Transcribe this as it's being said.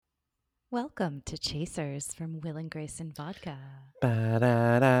Welcome to Chasers from Will and Grace and Vodka. Sorry.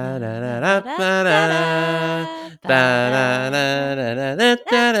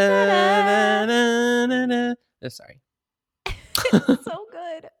 So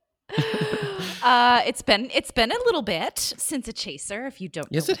good. It's been a little bit since a chaser. If you don't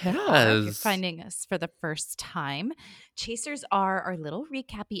know Yes, it what they are, if you're has. finding us for the first time, chasers are our little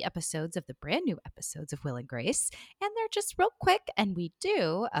recappy episodes of the brand new episodes of Will and Grace, and they're just real quick. And we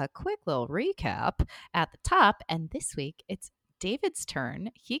do a quick little recap at the top. And this week it's David's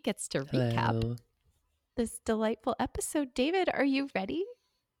turn. He gets to recap Hello. this delightful episode. David, are you ready?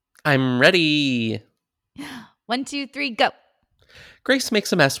 I'm ready. 1, 2, 3, go. Grace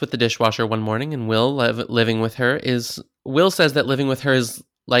makes a mess with the dishwasher one morning, and Will says that living with her is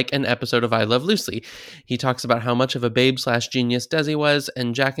like an episode of I Love Lucy. He talks about how much of a babe/genius Desi was,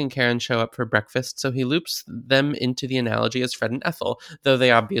 and Jack and Karen show up for breakfast, so he loops them into the analogy as Fred and Ethel, though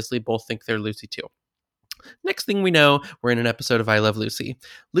they obviously both think they're Lucy too. Next thing we know, we're in an episode of I Love Lucy.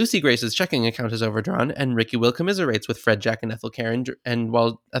 Lucy Grace's checking account is overdrawn, and Ricky Will commiserates with Fred, Jack, and Ethel Karen, and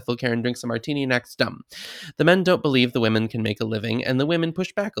while Ethel Karen drinks a martini and acts dumb. The men don't believe the women can make a living, and the women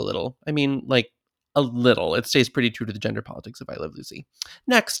push back a little. I mean, like, a little. It stays pretty true to the gender politics of I Love Lucy.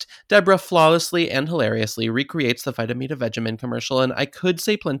 Next, Deborah flawlessly and hilariously recreates the Vitamita Vegemin commercial, and I could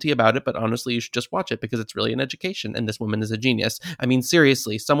say plenty about it, but honestly, you should just watch it because it's really an education, and this woman is a genius. I mean,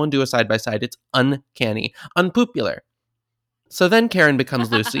 seriously, someone do a side-by-side. It's uncanny. Unpopular. So then Karen becomes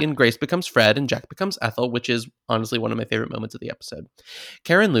Lucy, and Grace becomes Fred, and Jack becomes Ethel, which is honestly one of my favorite moments of the episode.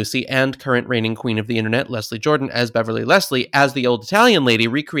 Karen Lucy and current reigning queen of the internet, Leslie Jordan, as Beverly Leslie, as the old Italian lady,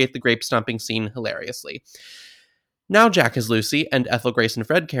 recreate the grape stomping scene hilariously. Now Jack is Lucy, and Ethel, Grace, and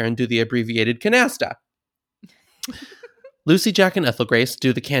Fred Karen do the abbreviated canasta. Lucy, Jack, and Ethel Grace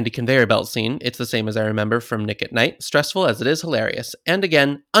do the candy conveyor belt scene. It's the same as I remember from Nick at Night, stressful as it is hilarious, and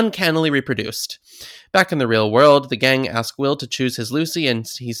again, uncannily reproduced. Back in the real world, the gang ask Will to choose his Lucy, and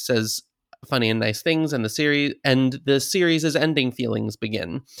he says funny and nice things, and the series' ending feelings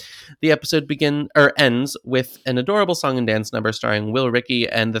begin. The episode ends with an adorable song and dance number starring Will, Ricky,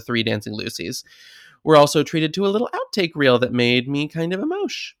 and the 3 dancing Lucys. We're also treated to a little outtake reel that made me kind of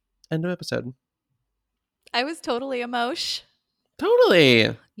emosh. End of episode. I was totally emosh.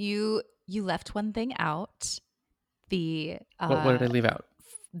 Totally. You left one thing out. What did I leave out?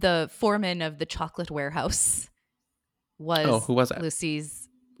 The foreman of the chocolate warehouse was who was that?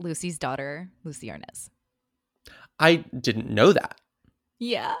 Lucy's daughter, Lucy Arnaz. I didn't know that.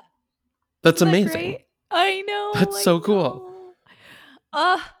 Yeah. That's Isn't that amazing. great? I know. That's so cool.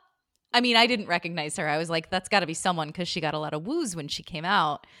 I mean, I didn't recognize her. I was like, that's got to be someone because she got a lot of woos when she came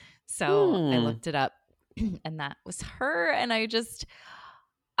out. So I looked it up. And that was her. And I just,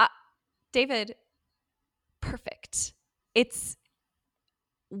 David, perfect. It's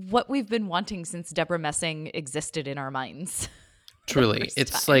what we've been wanting since Deborah Messing existed in our minds. Truly.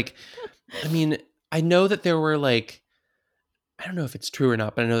 It's like, I mean, I know that there were like, I don't know if it's true or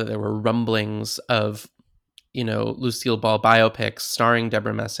not, but I know that there were rumblings of, Lucille Ball biopics starring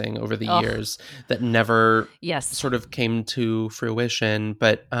Deborah Messing over the years that never sort of came to fruition.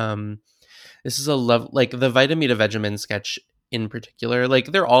 But, this is like the Vitamita Vegemin sketch in particular, like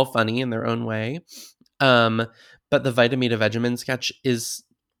they're all funny in their own way. But the Vitamita Vegemin sketch is,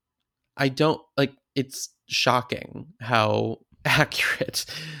 it's shocking how accurate,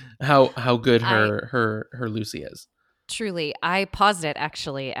 how good her Lucy is. Truly. I paused it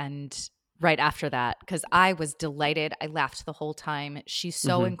actually. And right after that, because I was delighted. I laughed the whole time. She's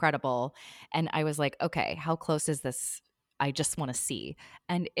so incredible. And I was like, okay, how close is this? I just want to see.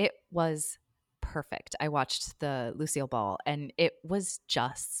 And it was perfect. I watched the Lucille Ball and it was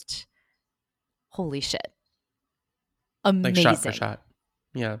just holy shit. Amazing. Like shot for shot.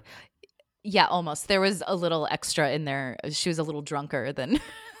 Yeah. Yeah, almost. There was a little extra in there. She was a little drunker than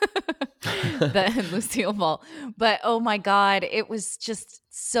Lucille Ball. But oh my God, it was just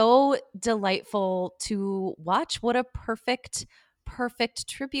so delightful to watch. What a perfect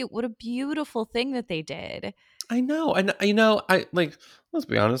tribute. What a beautiful thing that they did. I know. And let's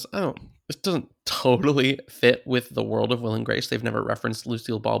be honest, it doesn't totally fit with the world of Will and Grace. They've never referenced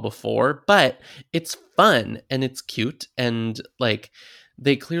Lucille Ball before, but it's fun and it's cute, and like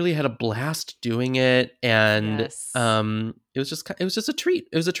they clearly had a blast doing it, and it was just a treat.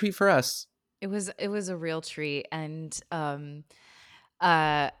 It was a treat for us. It was a real treat, and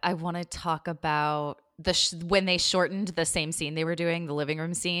I want to talk about when they shortened the same scene they were doing, the living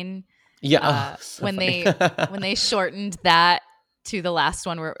room scene. Yeah, so when funny. they shortened that to the last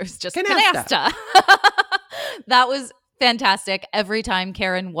one where it was just Canasta. That was fantastic. Every time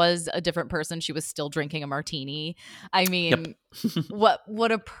Karen was a different person, she was still drinking a martini. I Yep. mean,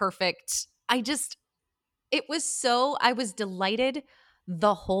 what a perfect. It was so, I was delighted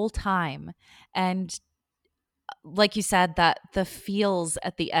the whole time. And like you said, that the feels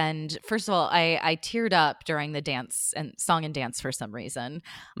at the end. First of all, I teared up during the dance and song and dance for some reason.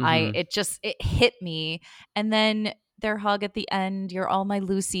 Hmm. It hit me. And then their hug at the end, "You're all my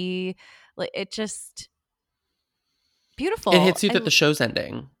Lucy." Like, it just It beautiful. hits you that the show's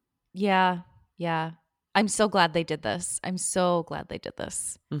ending. Yeah, yeah. I'm so glad they did this. I'm so glad they did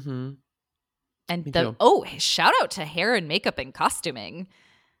this. Hmm. And Me too. shout out to hair and makeup and costuming.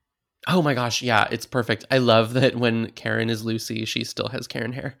 Oh my gosh, yeah, it's perfect. I love that when Karen is Lucy, she still has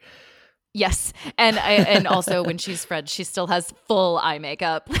Karen hair. Yes. And also when she's Fred, she still has full eye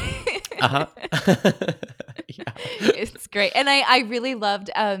makeup. Uh-huh. Yeah. It's great. And I really loved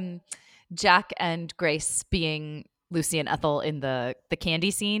Jack and Grace being Lucy and Ethel in the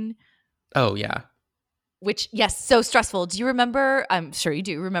candy scene. Oh yeah. Which, yes, so stressful. Do you remember? I'm sure you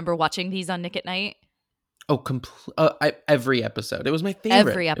do remember watching these on Nick at Night. Oh, every episode. It was my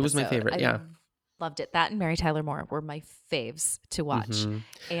favorite. Every It was my episode. favorite. Yeah. Loved it. That and Mary Tyler Moore were my faves to watch. Hmm.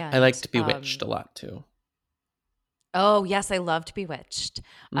 I And liked Bewitched a lot too. oh yes, I loved Bewitched.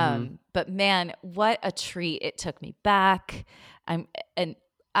 Hmm. But man, what a treat! It took me back. I'm and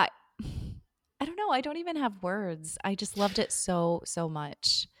I I don't know. I don't even have words. I just loved it so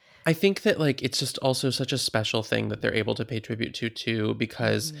much. I think that like it's just also such a special thing that they're able to pay tribute to too,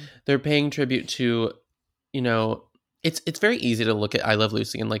 because Mhm. they're paying tribute to, you know, it's very easy to look at I Love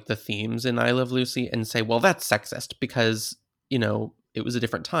Lucy and like the themes in I Love Lucy and say, well, that's sexist because, it was a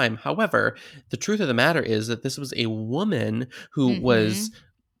different time. However, the truth of the matter is that this was a woman who Mhm.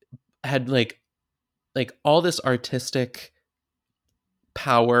 had like all this artistic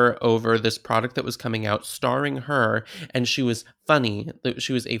power over this product that was coming out starring her, and she was funny.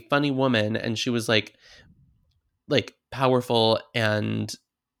 She was a funny woman, and she was like powerful, and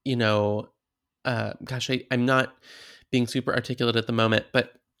you know gosh, I'm not being super articulate at the moment,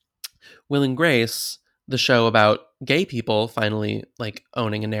 but Will and Grace, the show about gay people finally like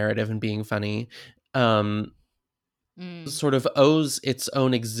owning a narrative and being funny, um Mm. sort of owes its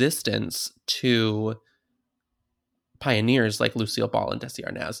own existence to pioneers like Lucille Ball and Desi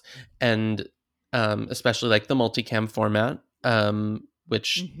Arnaz, and especially like the multicam format,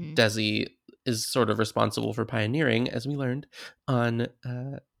 which Mhm. Desi is sort of responsible for pioneering, as we learned on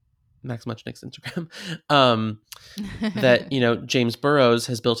Max Muchnick's Instagram. That James Burrows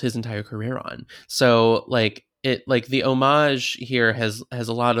has built his entire career on. So like the homage here has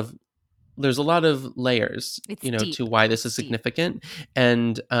a lot of there's a lot of layers, It's to deep. why this is It's deep. significant,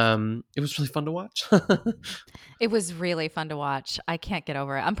 and it was really fun to watch. It was really fun to watch. I can't get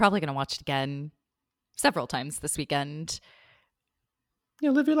over it. I'm probably going to watch it again several times this weekend.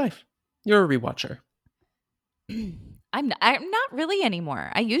 Live your life. You're a rewatcher. I'm not really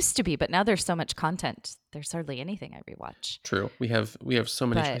anymore. I used to be, but now there's so much content. There's hardly anything I rewatch. True. We have so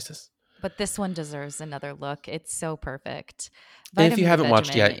many But choices. but this one deserves another look. It's so perfect. And if you Vitamin haven't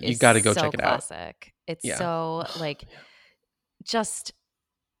watched Vegemin yet, you is got to go so check it out. classic. It's Yeah. so like just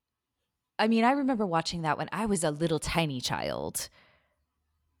I mean, I remember watching that when I was a little tiny child.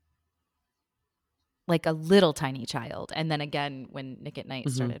 Like a little tiny child. And then again, when Nick at Night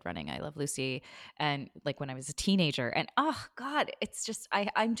Mhm. started running I Love Lucy, and like when I was a teenager. And oh God, it's just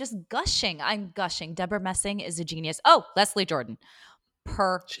I'm just gushing. I'm gushing. Deborah Messing is a genius. Oh, Leslie Jordan.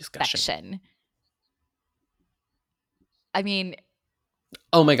 She's gushing. Perfection. I mean,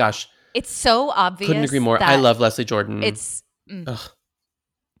 Oh my gosh. it's so obvious. Couldn't agree more. I love Leslie Jordan. It's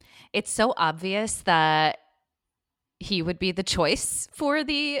so obvious that he would be the choice for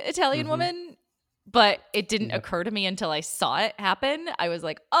the Italian woman, but it didn't occur to me until I saw it happen. I was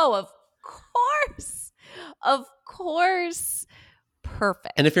like, oh, of course.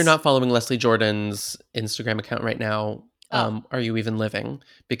 Perfect. And if you're not following Leslie Jordan's Instagram account right now, are you even living?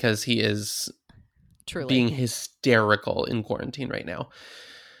 Because he is truly being hysterical in quarantine right now.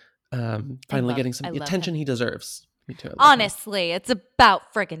 Finally getting some attention he deserves. Me too. Honestly, it's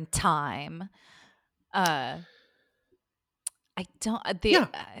about friggin' time. I don't.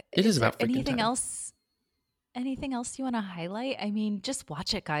 It is about freaking anything time. else? Anything else you want to highlight? I mean, just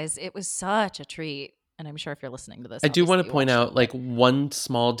watch it, guys. It was such a treat, and I'm sure if you're listening to this, I do want to you point watched out it, like one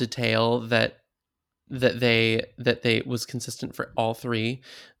small detail that they was consistent for all three.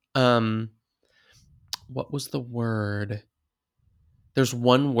 What was the word? There's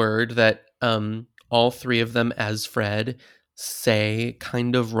one word that all three of them as Fred say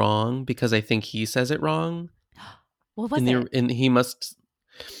kind of wrong, because I think he says it wrong. What was it? He must.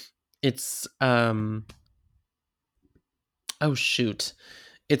 It's Oh shoot.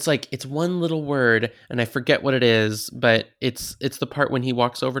 It's one little word and I forget what it is, but it's the part when he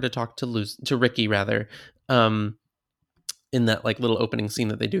walks over to talk to Ricky rather. Um in that like little opening scene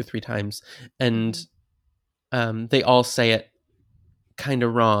that they do 3 times. And they all say it kind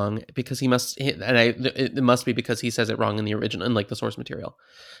of wrong because it must be because he says it wrong in the original, in like the source material.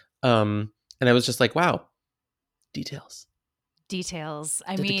 And I was just like, wow, details.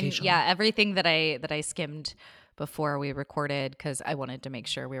 I mean, yeah, everything that I skimmed before we recorded, because I wanted to make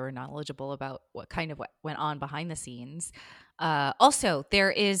sure we were knowledgeable about what went on behind the scenes. Also,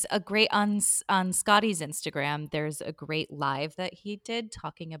 there is a great on Scotty's Instagram. There's a great live that he did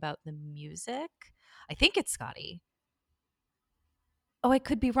talking about the music. I think it's Scotty. Oh, I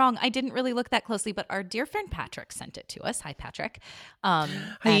could be wrong. I didn't really look that closely, but our dear friend Patrick sent it to us. Hi, Patrick. Hi.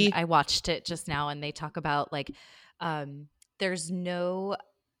 And I watched it just now, and they talk about like there's no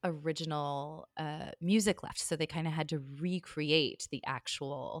original music left, so they kind of had to recreate the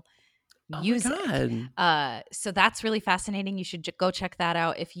actual music. Oh my God. So that's really fascinating. You should go check that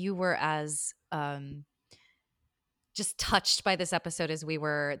out if you were as just touched by this episode as we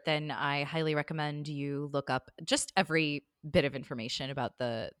were. Then I highly recommend you look up just every bit of information about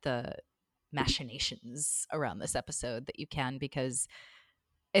the machinations around this episode that you can, because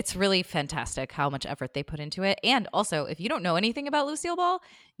it's really fantastic how much effort they put into it. And also, if you don't know anything about Lucille Ball,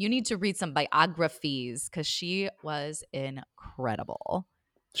 you need to read some biographies because she was incredible.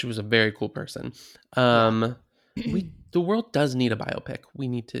 She was a very cool person. The world does need a biopic. We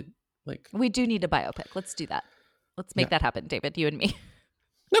need to we do need a biopic. Let's do that. Let's make that happen, David, you and me.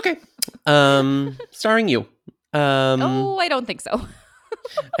 Okay. Starring you. Oh, I don't think so.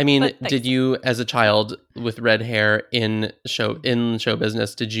 I mean, did you, as a child with red hair in show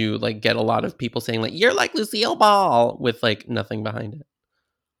business, did you like get a lot of people saying like, "You're like Lucille Ball," with like nothing behind it?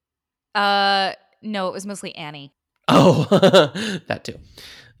 No, it was mostly Annie. Oh, that too.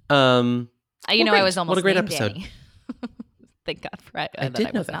 I was almost what a great episode. Annie. Thank God for it. I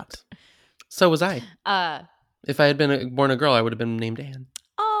did know that. Not. So was I. If I had been born a girl, I would have been named Anne.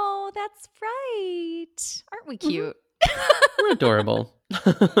 Oh, that's right. Aren't we cute? We're adorable.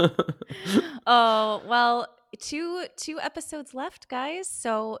 Oh, well, two episodes left, guys.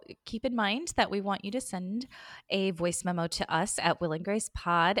 So keep in mind that we want you to send a voice memo to us at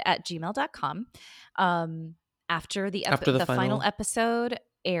willinggracepod@gmail.com. After the final episode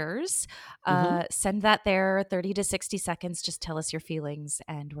airs, send that there, 30 to 60 seconds. Just tell us your feelings,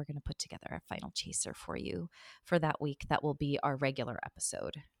 and we're going to put together a final chaser for you for that week. That will be our regular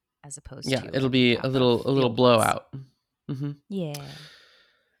episode, as opposed to it'll be a little blowout. Yeah.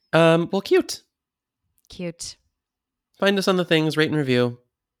 Well, cute. Find us on the things, rate and review.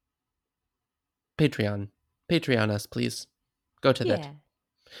 Patreon us, please. Go to that.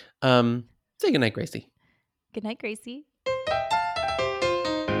 Say goodnight, Gracie. Good night, Gracie.